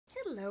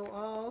Hello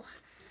all.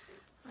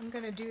 I'm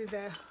going to do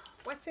the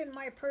What's in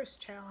My Purse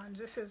challenge.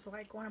 This is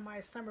like one of my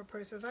summer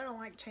purses. I don't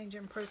like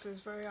changing purses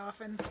very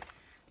often.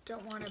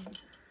 Don't want to,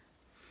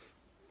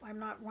 I'm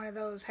not one of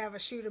those have a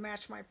shoe to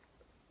match my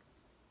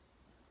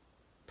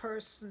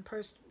purse and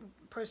purse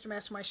to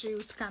match my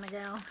shoes kind of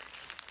gal.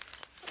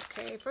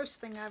 Okay, first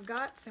thing I've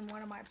got is in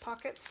one of my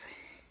pockets.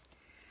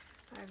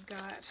 I've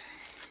got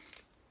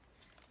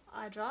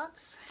eye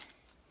drops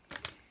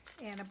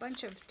and a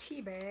bunch of tea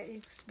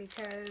bags,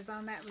 because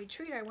on that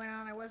retreat I went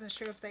on, I wasn't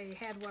sure if they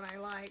had what I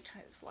liked.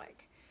 It's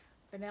like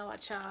vanilla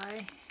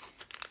chai,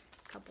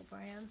 a couple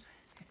brands.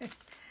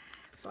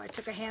 So I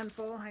took a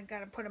handful. I got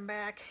to put them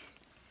back.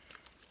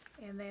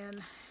 And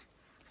then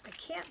I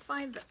can't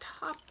find the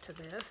top to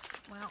this.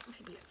 Well,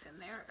 maybe it's in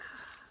there.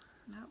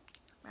 Nope,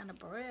 and a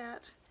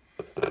barrette.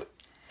 Oh,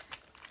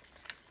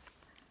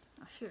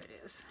 here it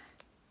is.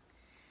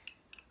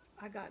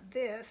 I got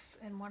this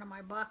in one of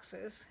my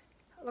boxes.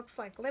 It looks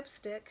like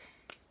lipstick,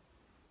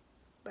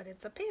 but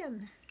it's a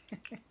pin.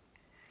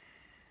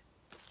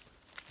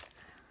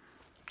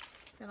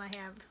 Then I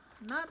have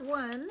not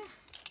one,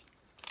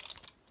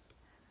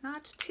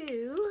 not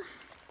two,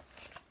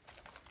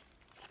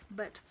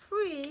 but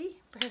three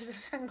pairs of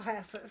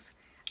sunglasses.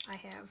 I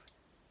have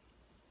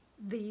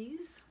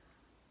these.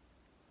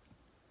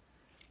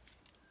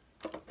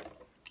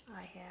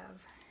 I have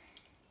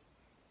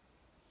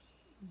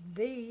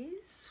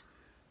these.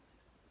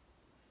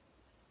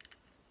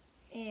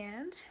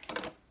 And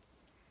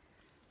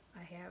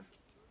I have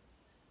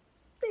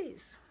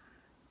these.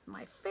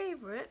 My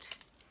favorite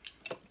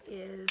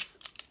is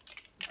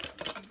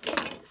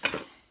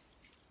these.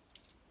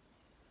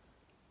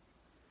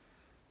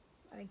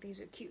 I think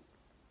these are cute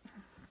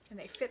and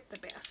they fit the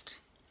best.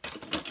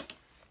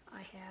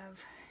 I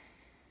have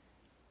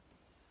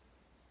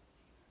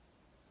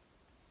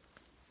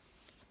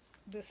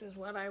this is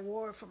what I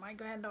wore for my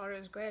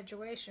granddaughter's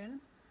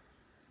graduation.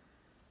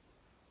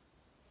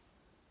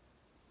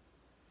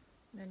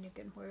 Then you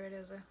can wear it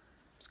as a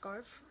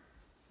scarf.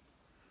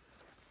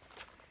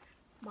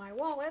 My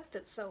wallet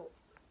that's so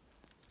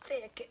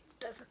thick it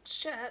doesn't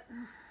shut.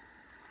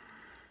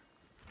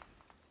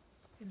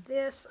 And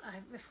this,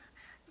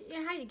 you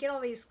know how you get all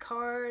these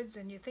cards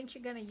and you think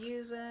you're going to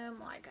use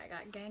them? Like I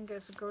got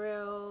Genghis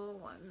Grill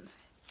and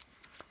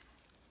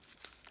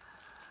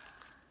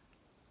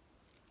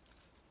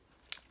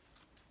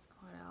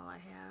what else I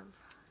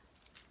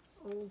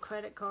have? Old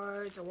credit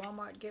cards, a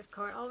Walmart gift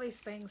card, all these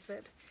things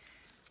that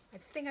I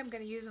think I'm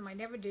going to use them. I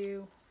never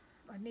do.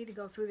 I need to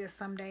go through this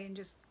someday and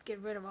just get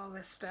rid of all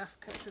this stuff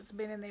because it's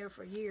been in there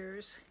for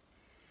years.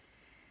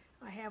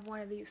 I have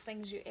one of these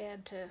things you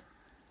add to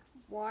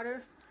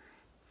water.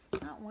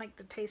 I don't like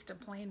the taste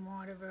of plain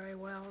water very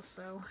well,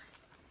 so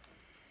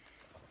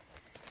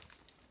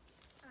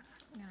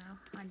you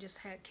know, I just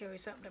had to carry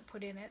something to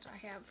put in it. I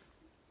have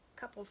a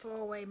couple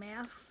throwaway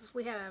masks.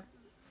 We had a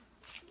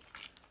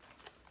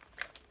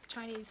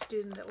Chinese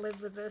student that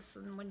lived with us,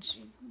 and when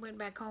she went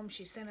back home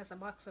she sent us a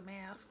box of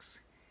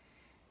masks.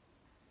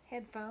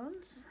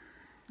 Headphones,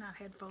 not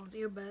headphones,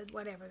 earbud,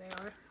 whatever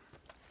they are.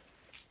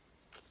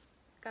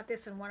 Got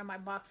this in one of my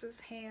boxes.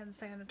 Hand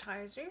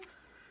sanitizer,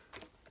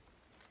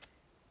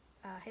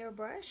 a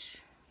hairbrush,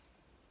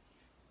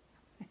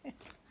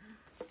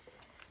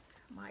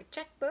 my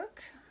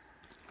checkbook.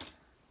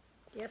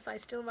 Yes, I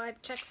still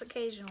write checks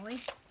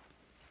occasionally.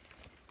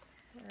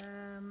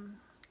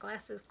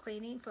 Glasses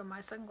cleaning for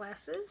my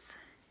sunglasses.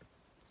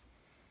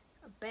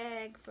 A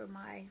bag for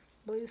my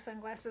blue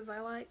sunglasses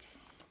I like.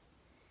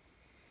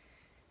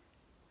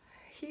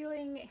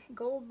 Healing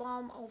Gold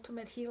Balm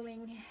Ultimate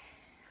Healing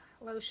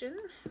Lotion.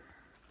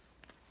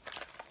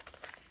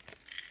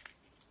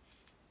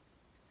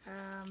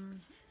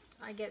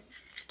 I get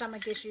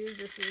stomach issues.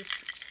 This is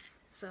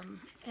some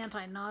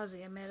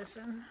anti-nausea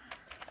medicine.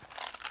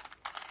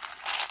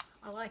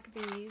 I like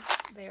these.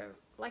 They're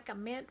like a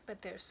mint, but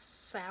they're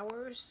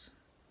sours.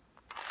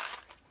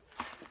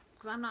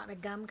 Because I'm not a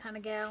gum kind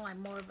of gal.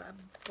 I'm more of a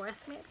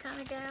breath mint kind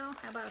of gal.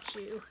 How about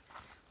you?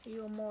 Are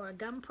you more a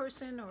gum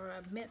person or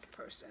a mint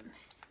person?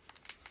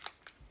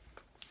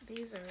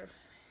 These are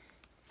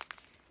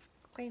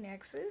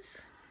Kleenexes.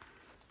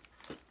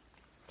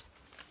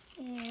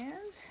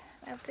 And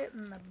that's it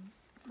in the,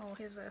 oh,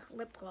 here's a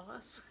lip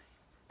gloss.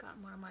 Got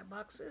in one of my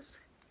boxes.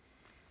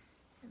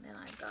 And then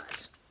I've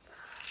got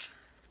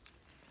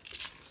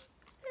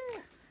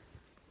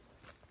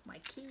my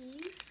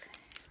keys.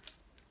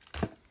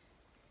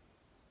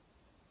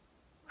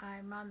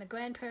 I'm on the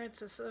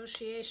Grandparents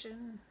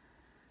Association,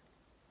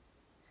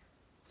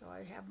 so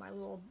I have my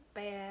little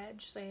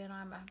badge saying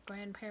I'm a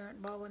grandparent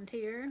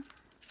volunteer.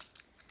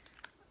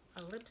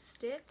 A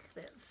lipstick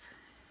that's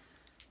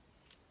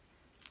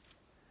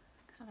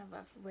kind of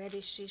a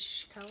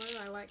reddish color.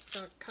 I like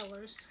dark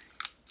colors.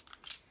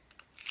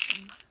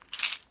 Some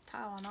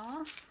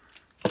Tylenol.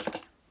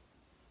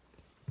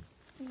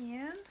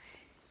 And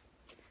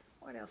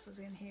what else is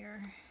in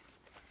here?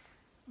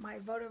 My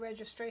voter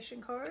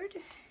registration card.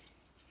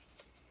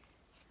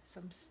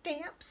 Some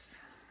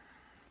stamps.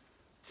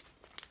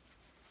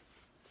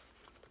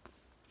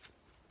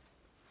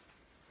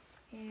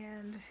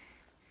 and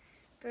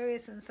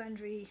various and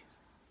sundry.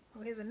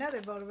 Oh, here's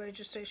another voter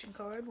registration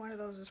card. One of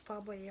those is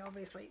probably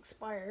obviously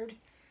expired.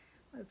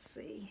 Let's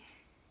see.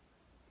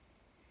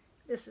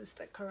 This is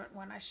the current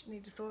one. I should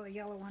need to throw the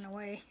yellow one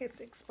away. It's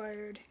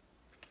expired.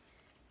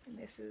 And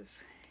this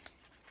is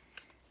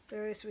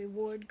various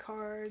reward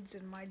cards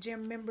and my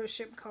gym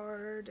membership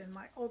card and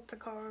my Ulta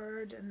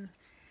card and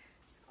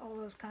all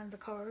those kinds of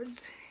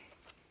cards.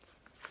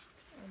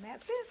 And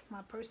that's it.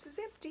 My purse is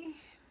empty.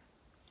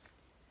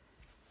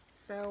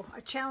 So I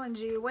challenge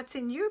you, what's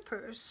in your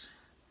purse?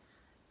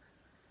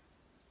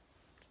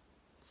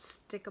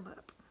 Stick 'em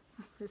up.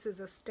 This is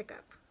a stick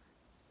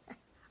up.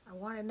 I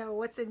want to know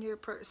what's in your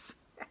purse.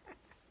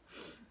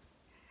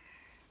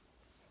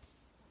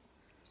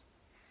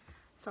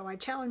 So I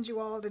challenge you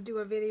all to do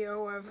a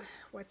video of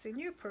what's in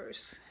your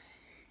purse.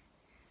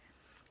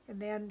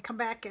 And then come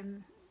back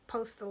and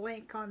post the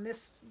link on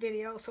this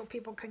video so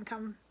people can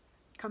come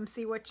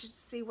see what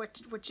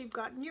you've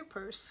got in your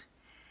purse.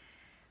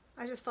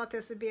 I just thought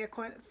this would be a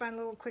fun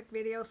little quick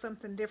video,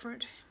 something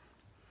different,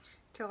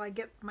 till I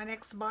get my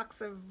next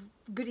box of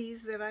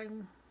goodies that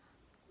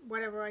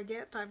whatever I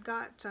get. I've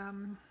got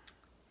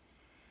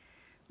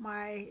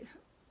my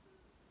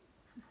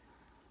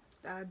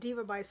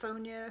Diva by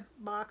Sonia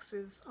box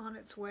is on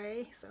its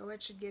way, so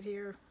it should get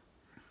here,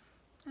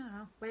 I don't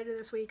know, later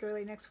this week,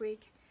 early next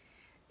week.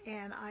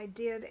 And I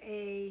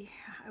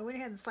went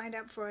ahead and signed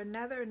up for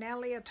another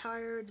Natalie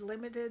Attired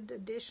limited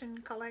edition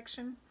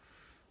collection.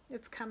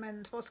 It's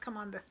supposed to come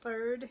on the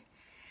 3rd.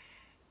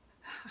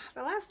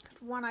 The last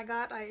one I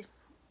got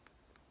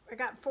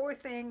 4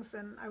 things,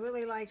 and I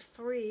really liked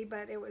 3,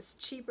 but it was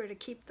cheaper to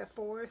keep the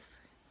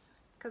 4th.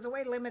 Because the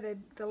way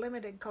the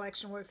limited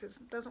collection works, it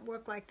doesn't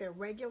work like the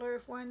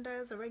regular one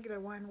does. The regular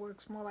one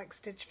works more like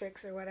Stitch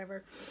Fix or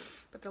whatever.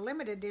 But the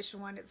limited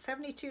edition one, it's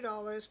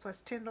 $72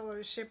 plus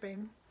 $10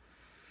 shipping.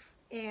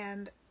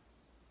 And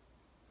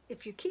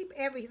if you keep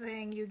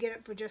everything, you get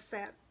it for just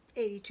that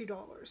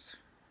 $82.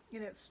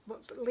 And it's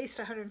at least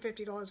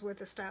 $150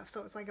 worth of stuff,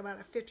 so it's like about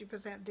a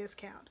 50%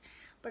 discount.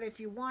 But if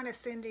you want to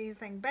send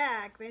anything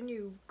back, then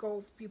you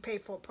pay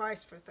full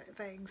price for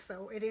things.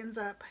 So it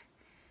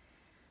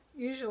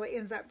usually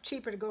ends up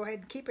cheaper to go ahead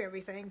and keep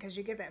everything because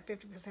you get that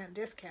 50%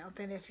 discount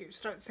than if you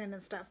start sending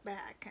stuff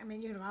back. I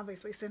mean, you know,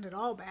 obviously send it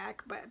all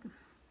back, but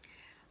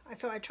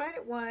so I tried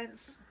it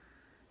once,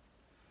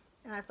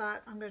 and I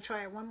thought I'm going to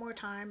try it one more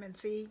time and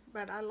see.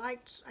 But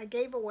I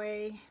gave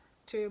away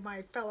to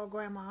my fellow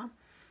grandma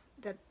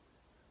that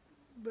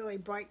really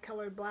bright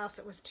colored blouse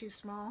that was too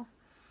small.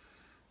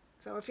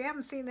 So if you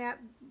haven't seen that,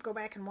 go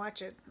back and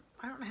watch it.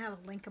 I don't know how to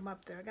link them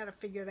up there. I got to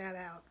figure that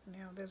out. You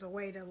know, there's a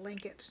way to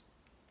link it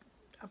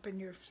up in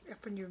your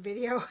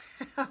video,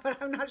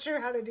 but I'm not sure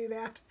how to do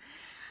that.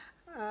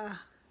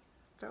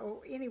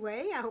 So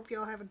anyway, I hope you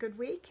all have a good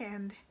week,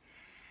 and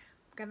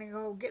I'm gonna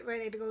go get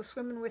ready to go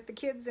swimming with the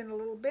kids in a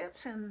little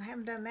bit, and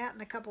haven't done that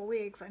in a couple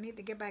weeks. I need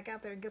to get back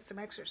out there and get some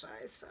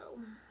exercise. So,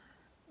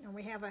 and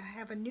we have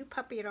a new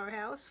puppy at our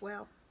house.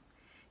 Well,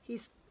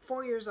 he's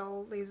 4 years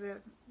old.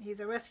 He's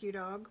a rescue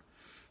dog.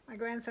 My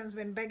grandson's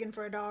been begging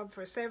for a dog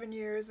for 7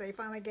 years. They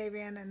finally gave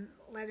in and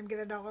let him get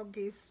a dog.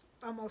 He's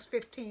almost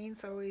 15,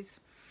 so he's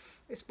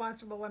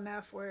responsible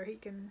enough where he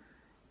can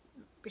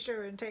be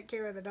sure and take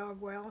care of the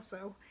dog well.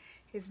 So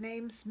his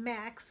name's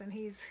Max, and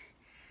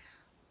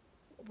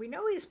we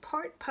know he's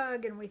part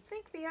pug, and we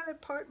think the other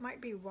part might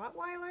be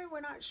Rottweiler.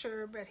 We're not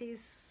sure, but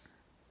he's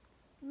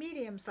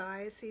medium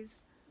size.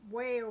 He's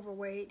way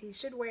overweight. He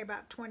should weigh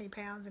about 20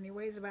 pounds, and he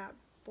weighs about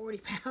 40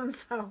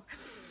 pounds, so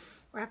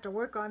we'll have to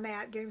work on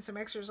that, get him some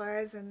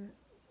exercise, and,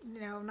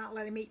 you know, not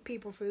let him eat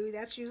people food.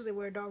 That's usually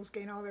where dogs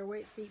gain all their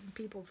weight, eating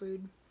people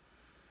food.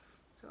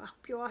 So I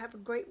hope you all have a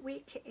great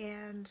week,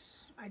 and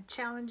I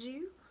challenge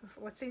you,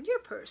 what's in your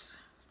purse?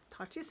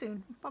 Talk to you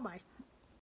soon. Bye-bye.